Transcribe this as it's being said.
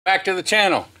Back to the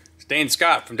channel. It's Dane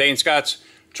Scott from Dane Scott's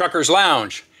Truckers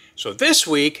Lounge. So this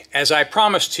week, as I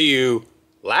promised to you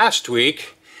last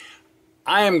week,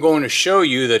 I am going to show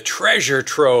you the treasure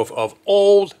trove of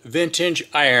old vintage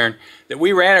iron that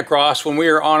we ran across when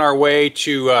we were on our way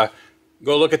to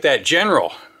go look at that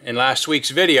General in last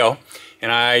week's video.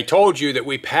 And I told you that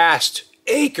we passed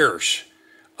acres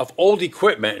of old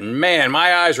equipment, and man,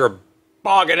 my eyes were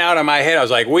bogging out of my head. I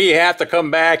was like, we have to come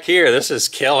back here. This is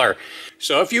killer.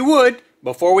 So if you would,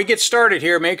 before we get started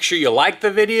here, make sure you like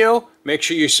the video, make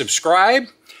sure you subscribe,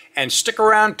 and stick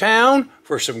around town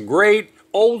for some great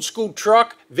old school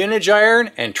truck, vintage iron,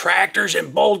 and tractors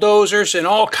and bulldozers and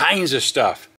all kinds of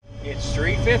stuff. It's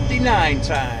 3:59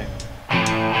 time.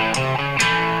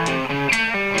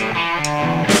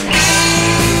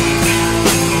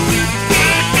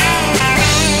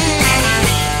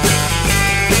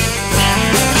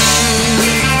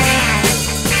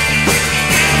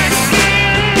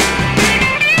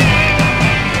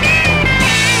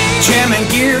 Jamming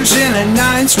gears in a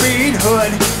 9-speed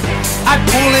hood, I'd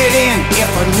pull it in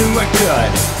if I knew I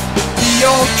could.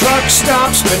 The old truck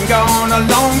stop's been gone a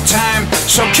long time,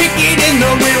 so kick it in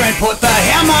the rear and put the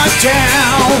hammer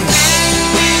down.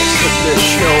 Let's put this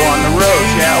show on the road,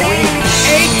 shall we?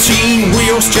 18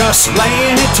 wheels just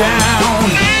laying it down,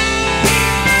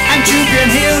 and you can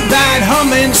hear that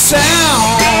humming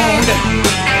sound.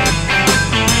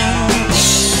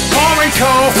 Pouring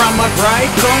coal from a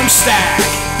bright chrome stack,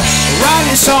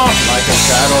 riding soft like a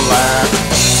Cadillac.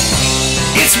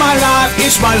 It's my life,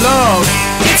 it's my love,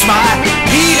 it's my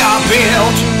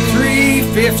Peterbilt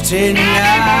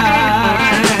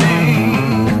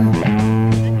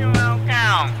 359. You're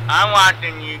welcome. I'm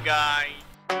watching you guys.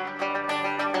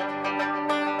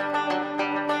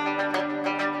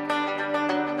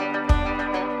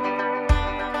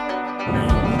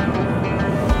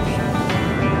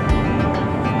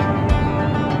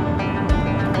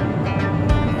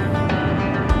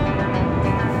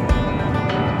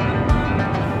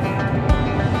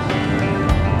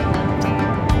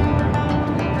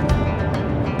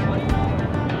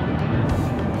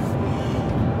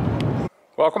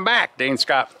 Welcome back, Dane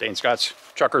Scott, Dane Scott's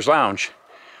Truckers Lounge.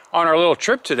 On our little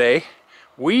trip today,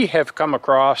 we have come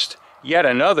across yet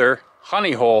another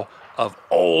honey hole of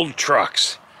old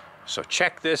trucks. So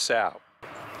check this out.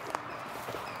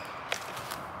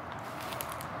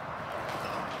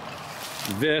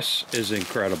 This is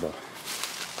incredible.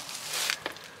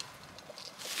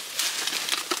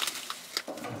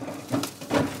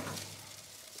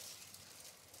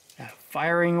 Got a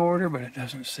firing order, but it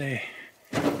doesn't say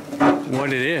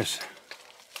what it is.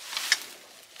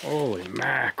 Holy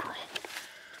mackerel.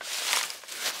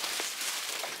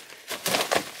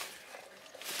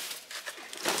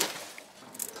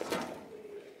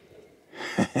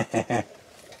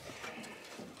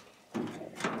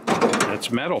 That's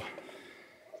metal.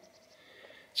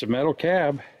 It's a metal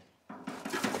cab.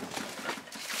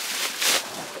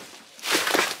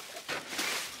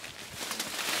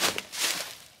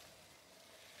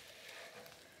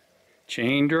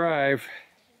 Chain drive.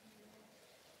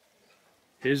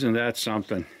 Isn't that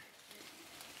something?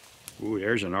 Ooh,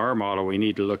 there's an R model we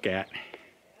need to look at.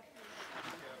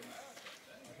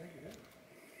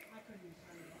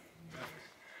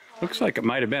 Looks like it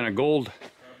might have been a gold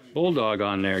bulldog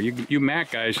on there. You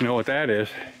Mack guys know what that is.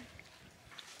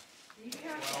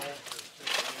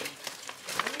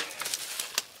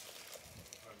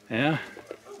 Yeah.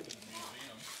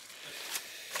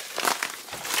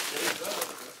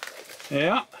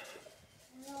 Yeah.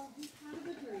 Well, he's kind of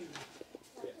a dreamer.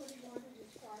 That's what he wanted to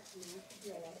start when he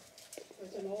did it. It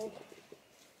was an old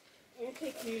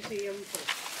antique museum for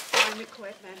farm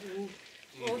equipment and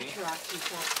old trucks and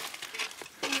stuff.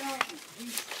 You know,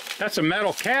 That's a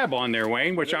metal cab on there,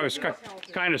 Wayne, which I was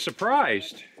kind of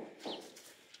surprised.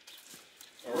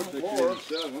 Or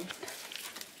 687.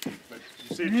 But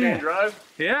you see chain drive?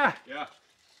 Yeah. Yeah.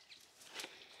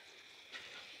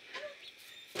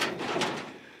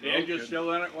 The engine's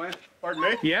still in it, Wayne? Pardon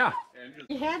me? Yeah.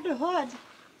 he had the hood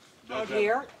out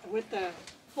here with the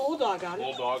bulldog on it.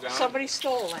 Bulldog on it. Somebody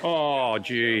stole it. Oh,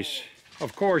 jeez.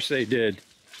 Of course they did.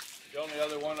 The only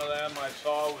other one of them I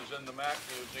saw was in the Mack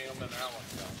Museum in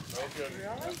Allentown. Okay.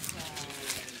 Really?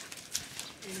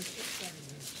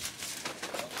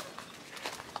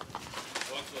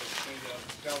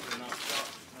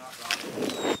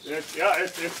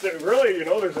 It's really, you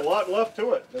know, there's a lot left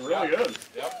to it. There really is.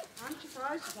 Yep. I'm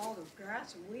surprised with all those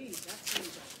grass and weeds. That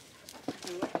seems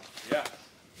like Yeah.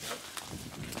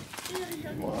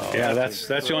 Yeah, that's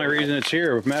the only reason it's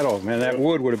here with metal. Man, that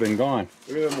wood would have been gone.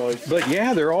 Look at them lights. But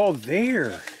yeah, they're all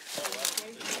there.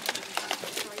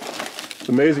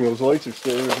 amazing those lights are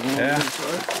still there. Yeah.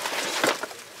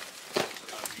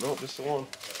 No, just the one.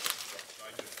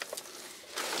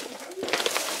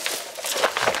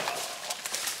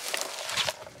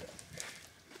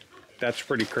 That's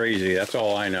pretty crazy. That's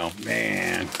all I know.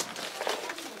 Man.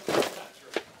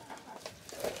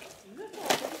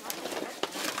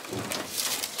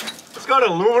 It's got an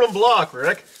aluminum block,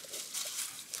 Rick.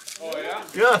 Oh yeah?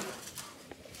 Yeah.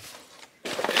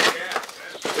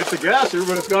 It's a gasser,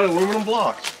 but it's got aluminum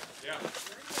blocks. Yeah.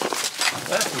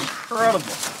 That's incredible.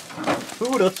 Who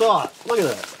would have thought? Look at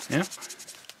that. Yeah.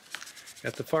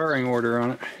 Got the firing order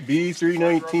on it.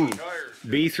 B319.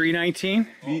 B319?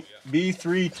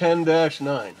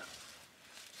 B310-9.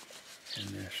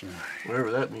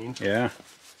 Whatever that means. Yeah.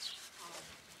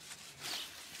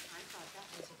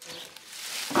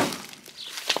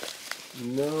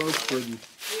 No kidding.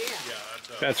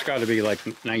 That's got to be like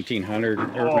 1900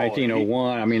 or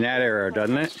 1901. I mean, that era,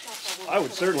 doesn't it? I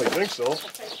would certainly think so.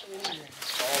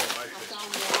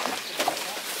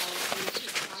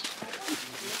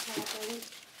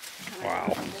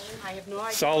 Wow. I have no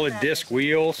idea. Solid disc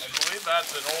wheels. I believe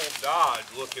that's an old Dodge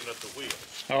looking at the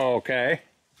wheels, Oh, okay.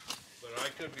 but I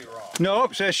could be wrong.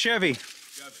 Nope, says Chevy. Now,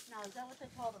 is that what they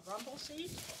call the rumble seat?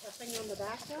 The thing on the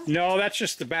back there? No, that's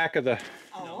just the back of the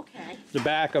Okay.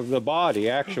 back of the body.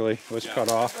 Actually, was cut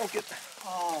off.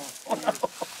 Oh.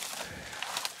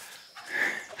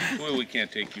 Well, we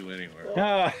can't take you anywhere.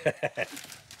 Ah. That's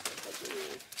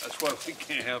why we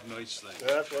can't have nice things.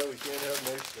 That's why we can't have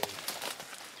nice things.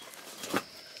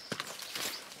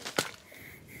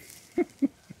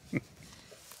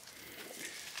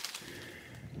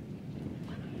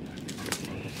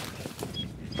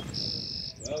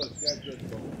 Well, it's got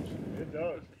good bones. It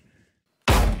does.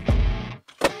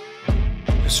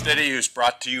 This video is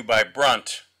brought to you by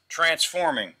BRUNT,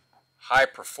 transforming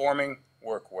high-performing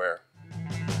workwear.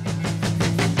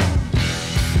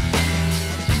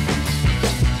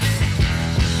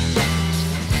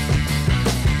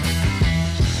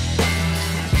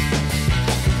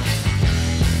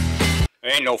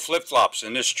 There ain't no flip-flops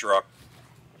in this truck.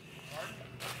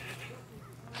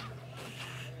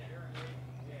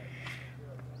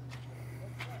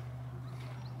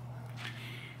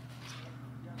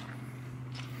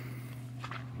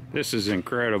 This is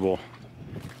incredible.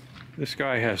 This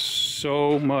guy has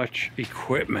so much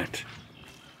equipment.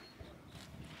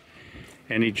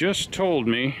 And he just told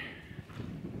me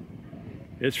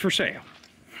it's for sale.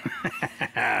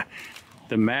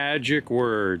 The magic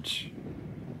words.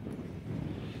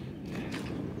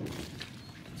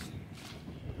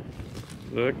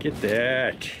 Look at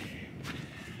that.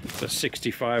 It's a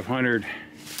 6500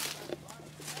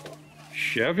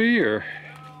 Chevy or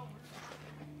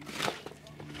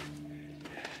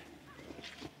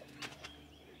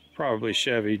probably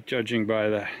Chevy, judging by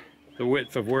the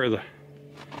width of where the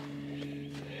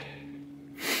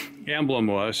emblem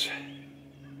was.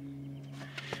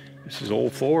 This is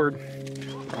Old Ford,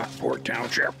 Rockport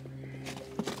Township.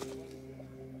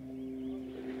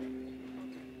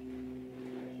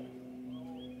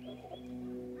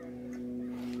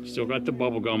 Still got the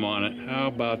bubble gum on it. How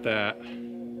about that?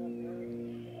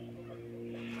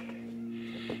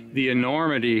 The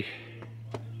enormity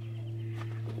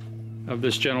of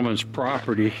this gentleman's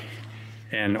property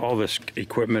and all this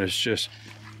equipment is just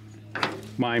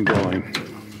mind-blowing.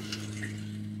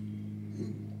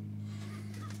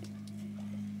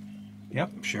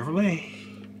 Yep, Chevrolet.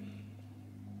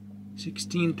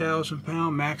 16,000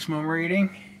 pound maximum rating.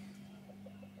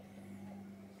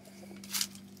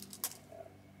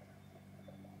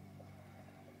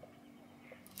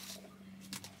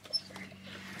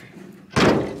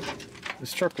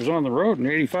 This truck was on the road in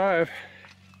 '85.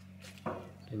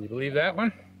 Can you believe that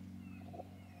one?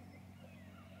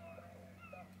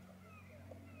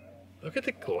 Look at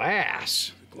the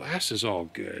glass. The glass is all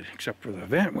good, except for the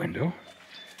vent window.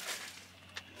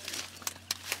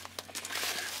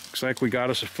 Looks like we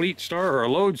got us a Fleet Star or a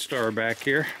Load Star back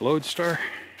here. Load Star.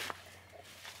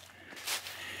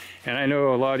 And I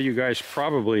know a lot of you guys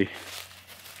probably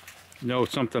know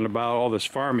something about all this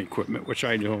farm equipment, which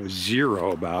I know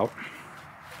zero about.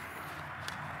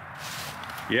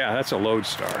 Yeah, that's a Load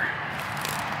Star.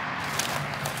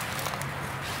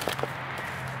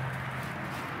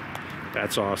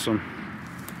 That's awesome.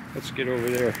 Let's get over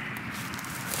there.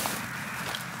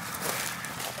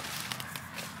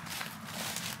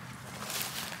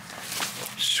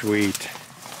 Sweet.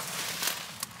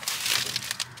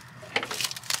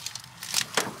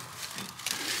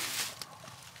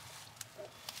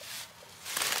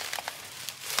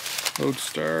 Load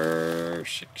Star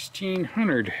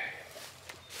 1600.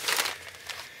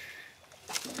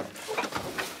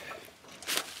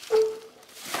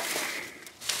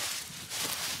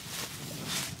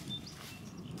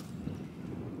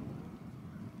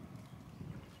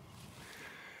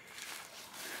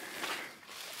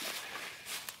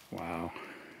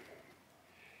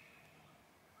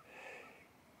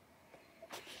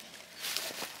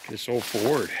 This old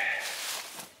Ford.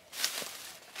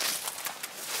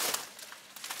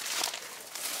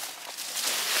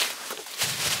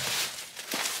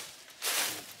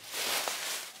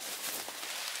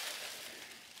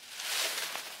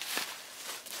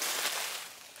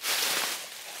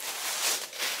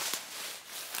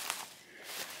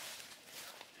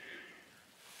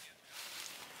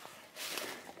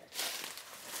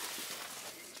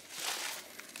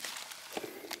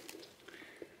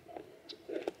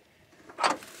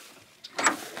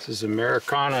 This is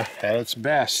Americana at its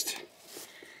best.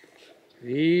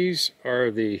 These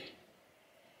are the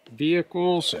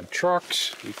vehicles and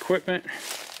trucks, equipment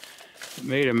that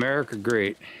made America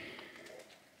great.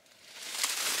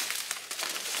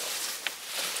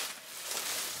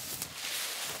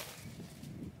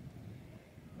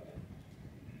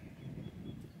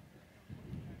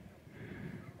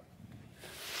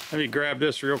 Let me grab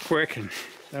this real quick and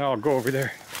then I'll go over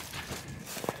there.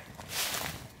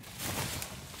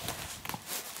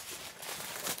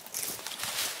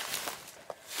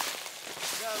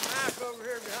 Got a Mack over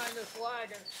here behind this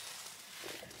wagon.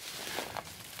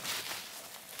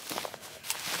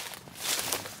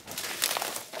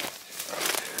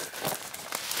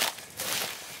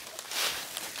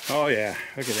 Oh yeah,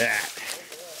 look at that.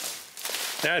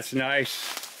 That's nice.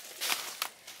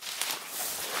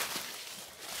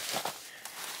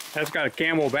 That's got a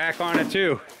camel back on it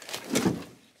too.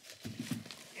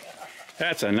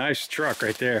 That's a nice truck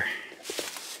right there.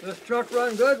 This truck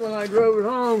run good when I drove it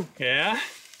home. Yeah?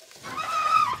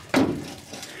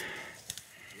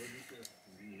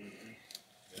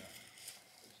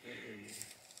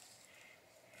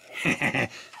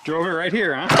 Drove it right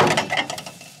here, huh?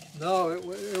 No, it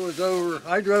was over.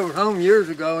 I drove it home years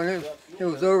ago, and it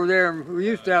was over there. We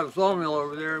used to have a sawmill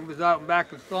over there. It was out in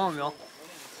back of the sawmill.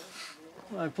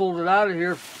 I pulled it out of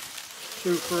here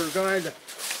for a guy to.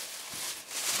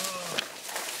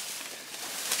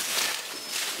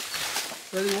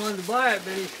 Said he wanted to buy it,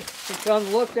 but he come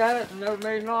and looked at it and never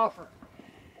made an offer.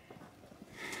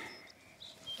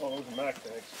 Oh, those are Mack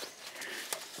tanks.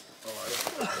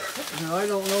 Now, I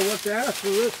don't know what to ask for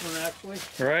this one, actually.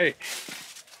 Right.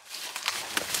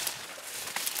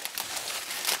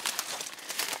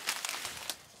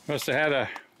 Must have had a,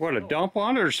 what, a dump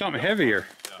on it or something heavier?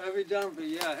 Heavy dumper,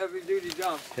 yeah, heavy duty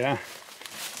dump. Yeah.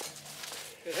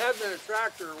 It had been a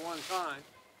tractor at one time.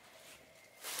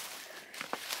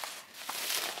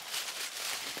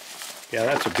 Yeah,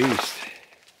 that's a beast.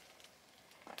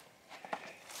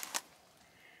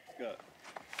 Got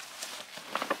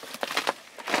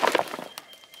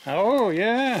Oh,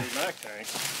 yeah. a Mack tank.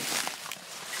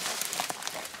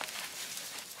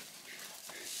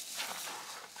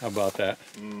 How about that?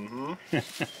 Mm-hmm.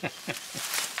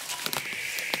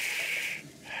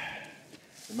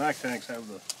 The Mack tanks have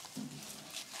the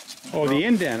Oh, the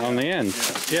indent on the end.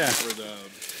 Yeah. for the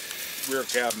rear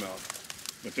cab mount,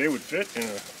 but they would fit in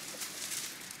a.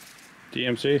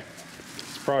 DMC?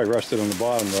 It's probably rusted on the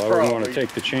bottom though. I wouldn't want to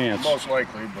take the chance. Most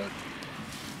likely, but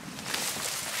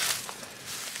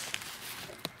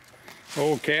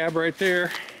Old cab right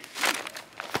there.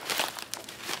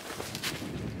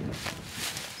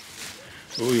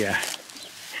 Oh yeah.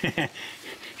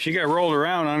 She got rolled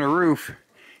around on the roof.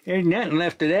 There's nothing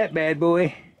left of that bad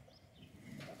boy.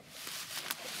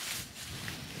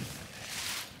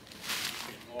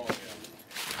 oh yeah.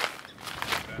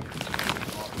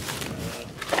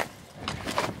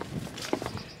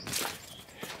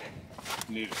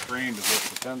 Need a crane to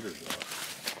lift the tenders off.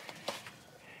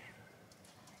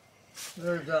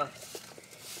 There's a.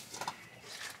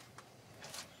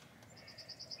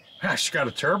 Gosh, got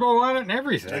a turbo on it and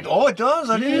everything. Oh, it does?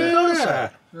 I didn't even notice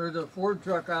that. There's a Ford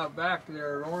truck out back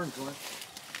there, an orange one.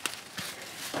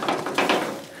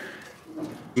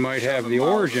 Might have the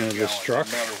origin of this truck.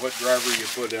 No matter what driver you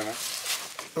put in it.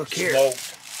 Look here. Smoke,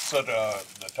 set the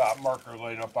top marker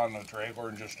light up on the trailer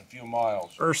in just a few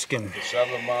miles. Erskine. To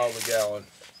 7 miles a gallon.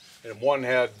 And one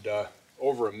had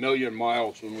over 1 million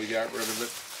miles when we got rid of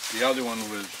it. The other one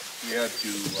was, we had to,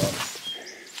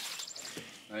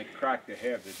 I cracked the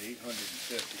head at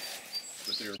 850.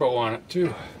 But they were Turbo on it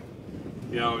too.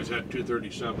 Yeah, I always had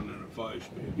 237 and a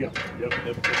 5-speed. Yep.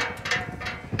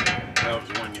 That was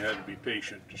the one you had to be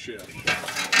patient to shift.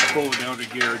 Pull it down to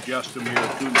gear, adjust the mirror,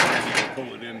 tune the engine, and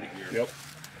pull it into gear. Yep.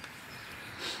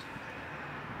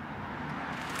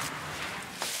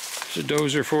 It's a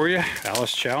dozer for you,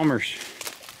 Alice Chalmers.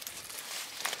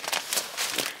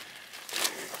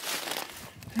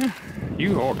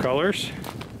 You all colors.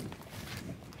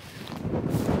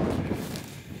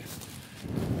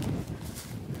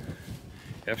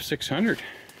 F600.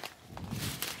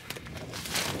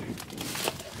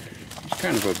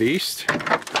 kind of a beast.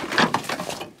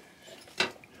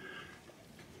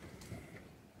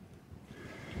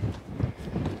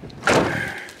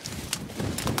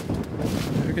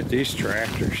 Look at these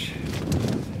tractors.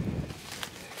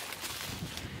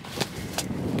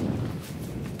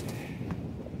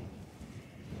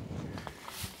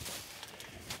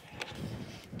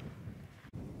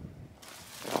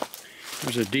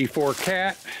 There's a D4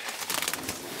 Cat.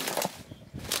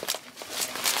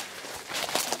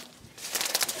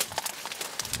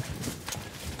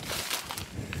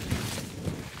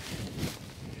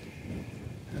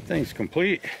 That thing's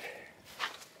complete.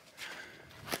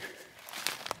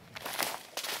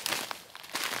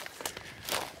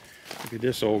 Look at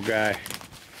this old guy.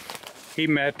 He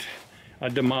met a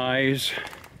demise.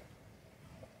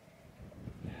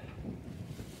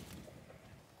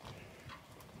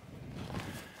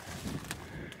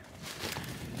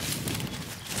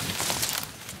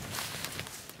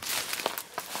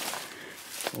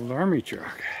 Old army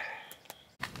truck.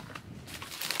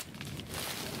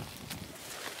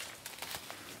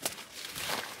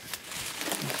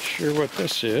 Not sure what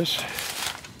this is.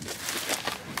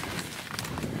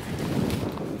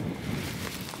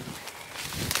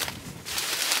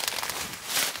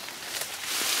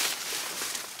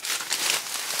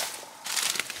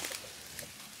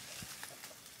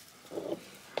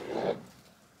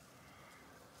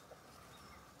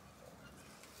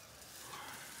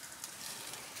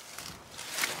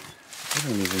 I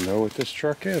don't even know what this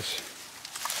truck is.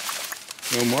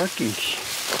 No markings.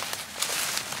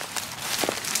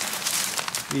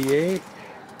 V8.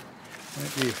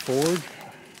 Might be a Ford.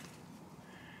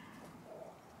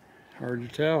 Hard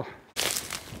to tell.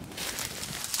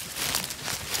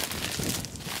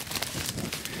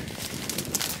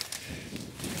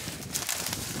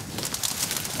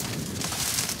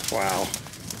 Wow.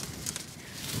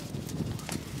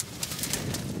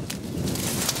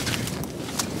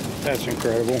 That's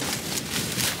incredible.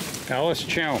 Alice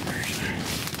Chalmers.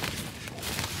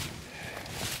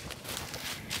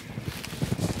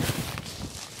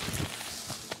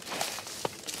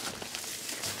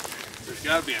 There's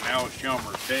got to be an Alice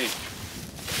Chalmers tape.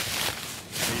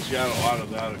 He's got a lot of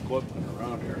that equipment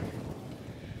around here.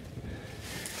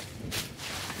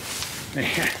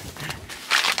 Man.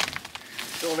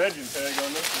 Still an engine tag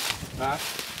on this one. Huh?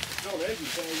 Still an engine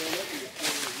tag on this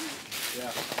one.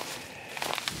 Yeah.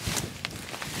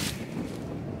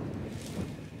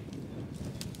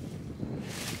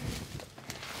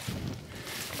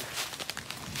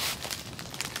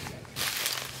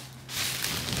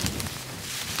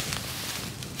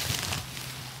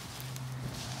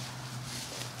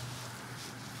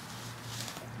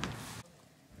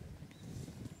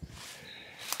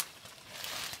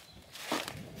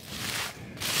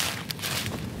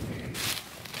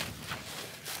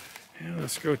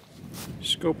 Let's go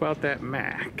scope out that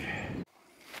Mack.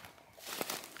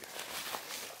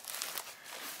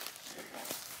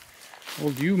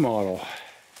 Old U model.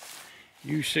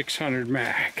 U600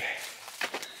 Mack.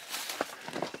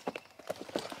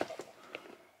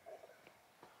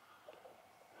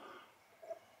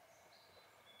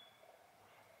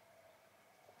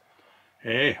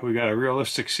 Hey, we got a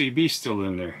realistic CB still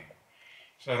in there.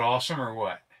 Is that awesome or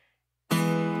what?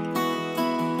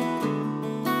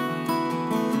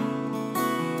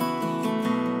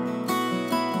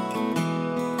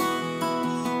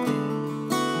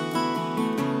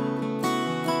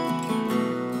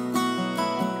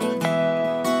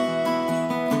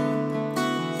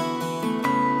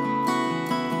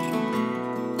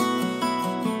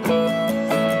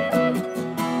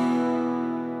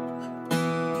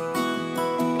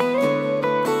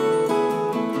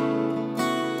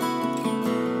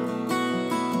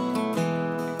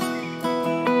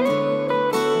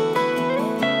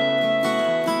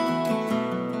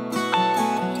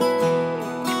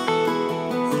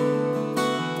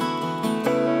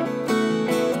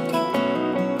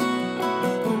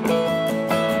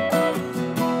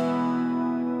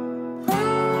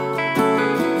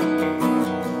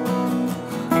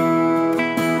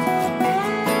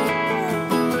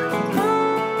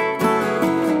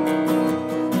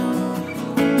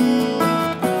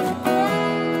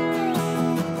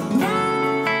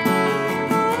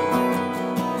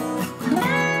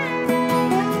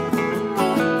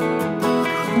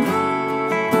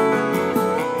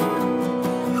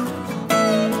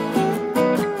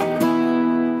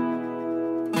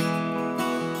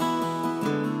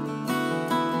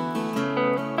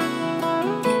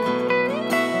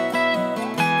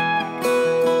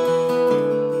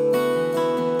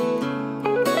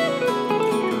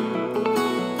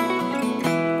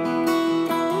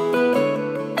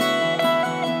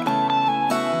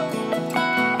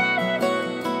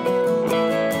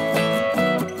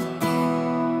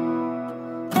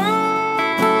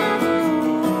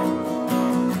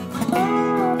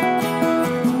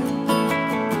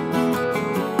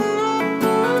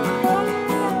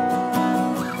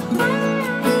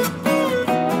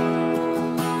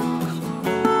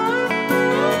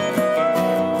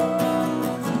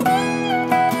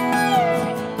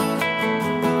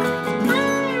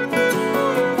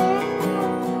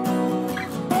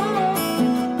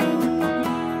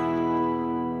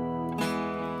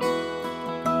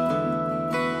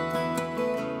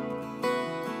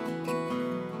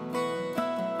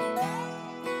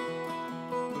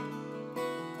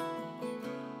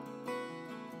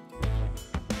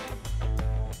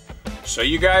 So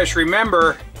you guys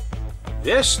remember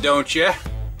this, don't you?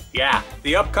 Yeah,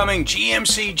 the upcoming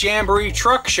GMC Jamboree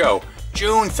Truck Show,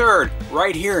 June 3rd,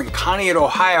 right here in Conneaut,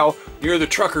 Ohio, near the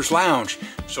Truckers Lounge.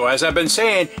 So as I've been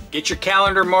saying, get your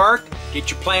calendar marked, get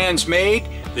your plans made.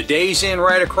 The Days Inn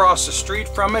right across the street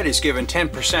from it is giving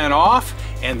 10% off,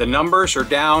 and the numbers are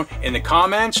down in the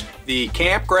comments. The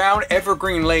campground,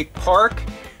 Evergreen Lake Park,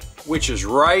 which is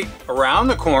right around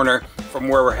the corner from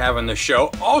where we're having the show,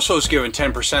 also is giving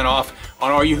 10% off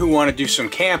on all you who want to do some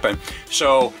camping.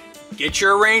 So get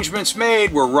your arrangements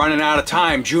made. We're running out of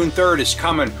time. June 3rd is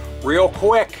coming real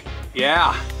quick.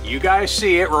 Yeah, you guys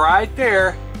see it right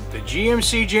there. The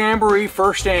GMC Jamboree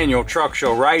First Annual Truck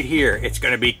Show right here. It's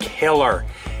going to be killer.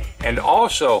 And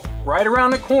also, right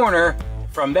around the corner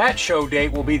from that show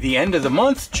date will be the end of the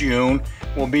month, June,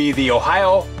 will be the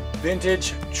Ohio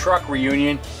Vintage Truck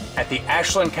Reunion at the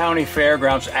Ashland County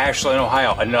Fairgrounds, Ashland,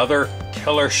 Ohio. Another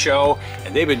killer show,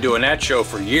 and they've been doing that show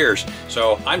for years.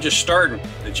 So I'm just starting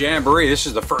the Jamboree. This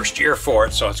is the first year for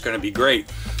it, so it's going to be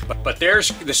great. But there's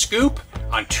the scoop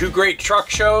on 2 great truck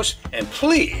shows, and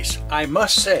please, I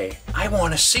must say, I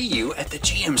want to see you at the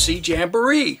GMC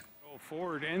Jamboree.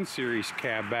 Ford N-Series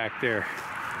cab back there.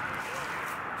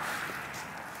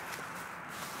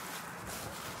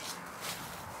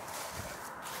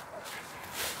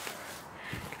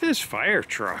 Look at this fire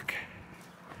truck.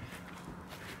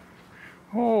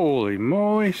 Holy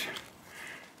mollies.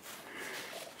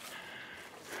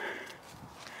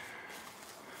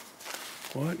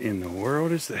 What in the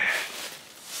world is that?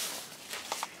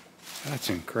 That's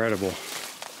incredible.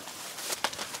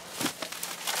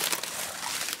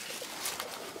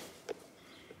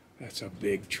 That's a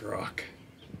big truck.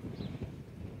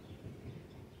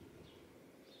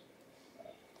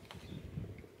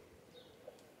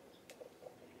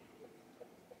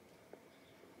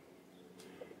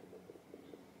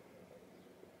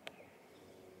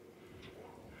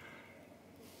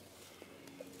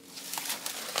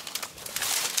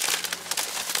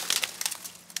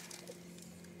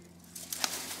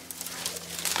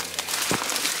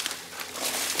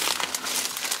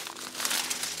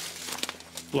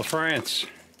 La France.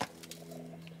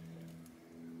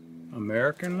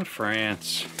 American La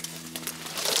France.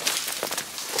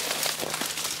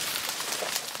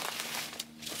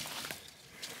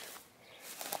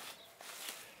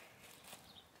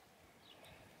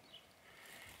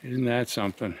 Isn't that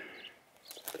something?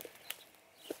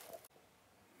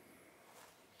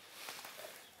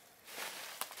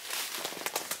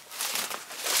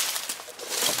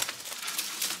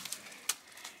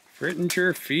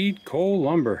 Frittinger Feed Coal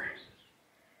Lumber,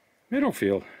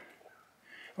 Middlefield,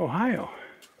 Ohio.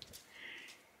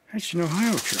 That's an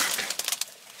Ohio truck.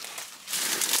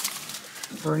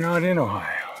 We're not in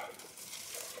Ohio.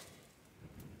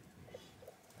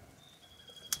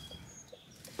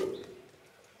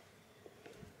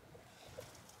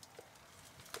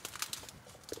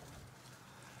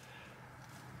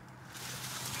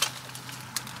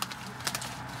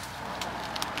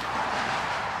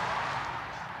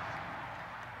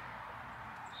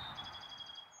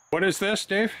 What is this,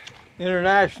 Dave?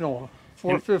 International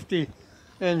 450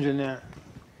 engine there.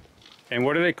 And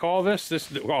what do they call this? This,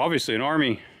 well, obviously an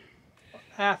Army.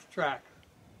 Half track.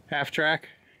 Half track?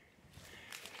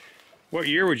 What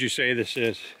year would you say this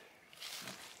is?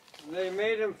 They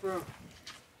made them from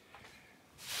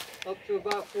up to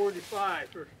about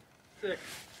 45 or 6.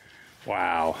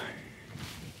 Wow.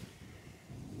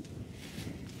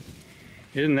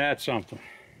 Isn't that something?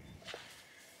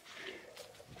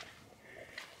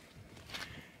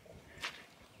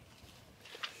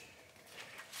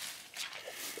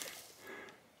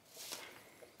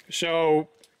 So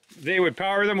they would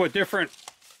power them with different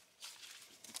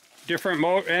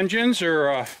engines,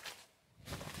 or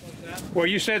well,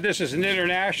 you said this is an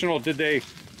international.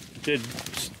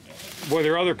 Were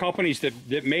there other companies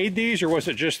that made these, or was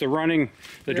it just the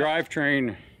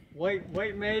drivetrain?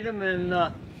 White made them,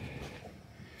 and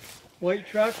white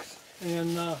trucks,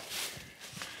 and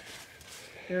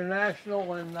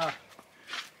international, and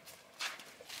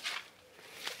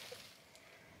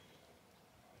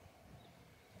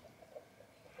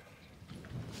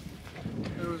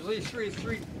there was at least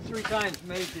three times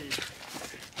made these.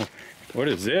 What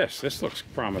is this? This looks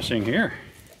promising here.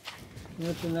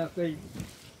 That's an F8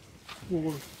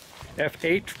 Ford.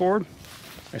 F8 Ford?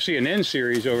 I see an N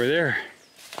series over there.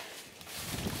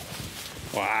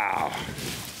 Wow.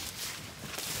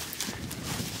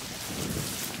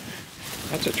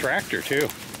 That's a tractor too.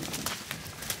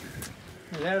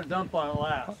 It had a dump on it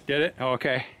last. Did it? Oh,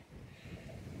 okay.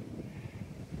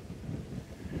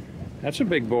 That's a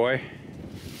big boy.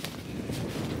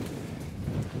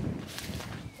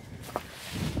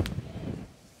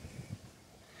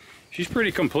 She's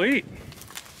pretty complete.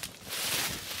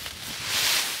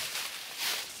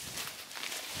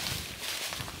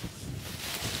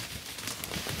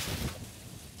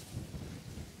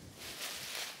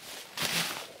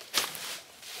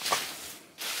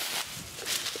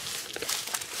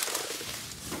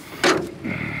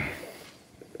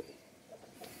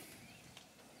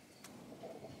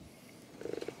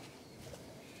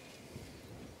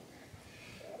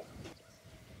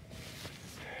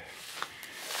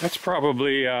 That's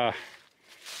probably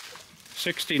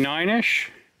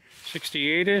 69-ish,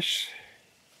 68-ish,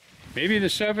 maybe the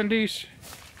 70s.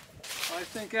 I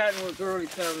think that one was early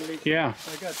 70s. Yeah.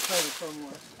 I got told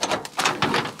somewhere.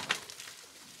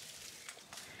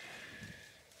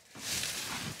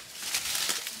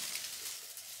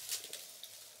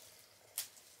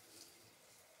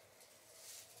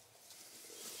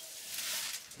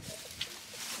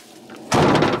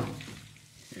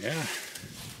 Yeah.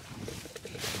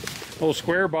 Little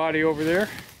square body over there.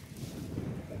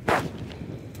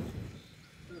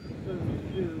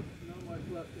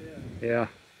 Yeah.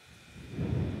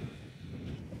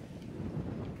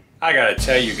 I gotta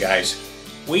tell you guys,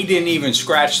 we didn't even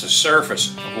scratch the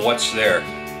surface of what's there.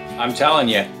 I'm telling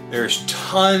you, there's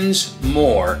tons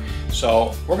more.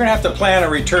 So we're gonna have to plan a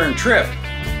return trip.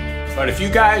 But if you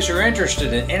guys are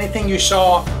interested in anything you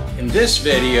saw in this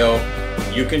video,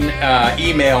 you can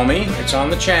email me, it's on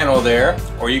the channel there,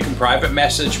 or you can private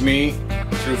message me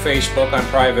through Facebook on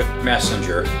private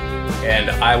messenger, and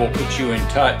I will put you in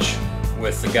touch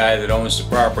with the guy that owns the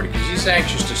property, because he's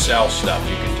anxious to sell stuff.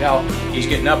 You can tell he's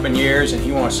getting up in years and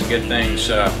he wants to get things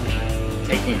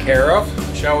taken care of,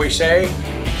 shall we say,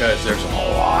 because there's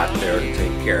a lot there to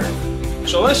take care of.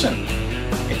 So listen,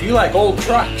 if you like old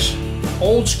trucks,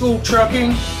 old school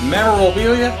trucking,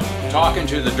 memorabilia, talking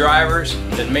to the drivers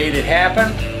that made it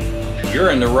happen, you're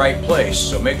in the right place.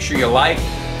 So make sure you like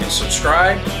and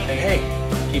subscribe, and hey,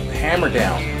 keep the hammer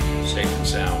down, safe and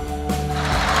sound.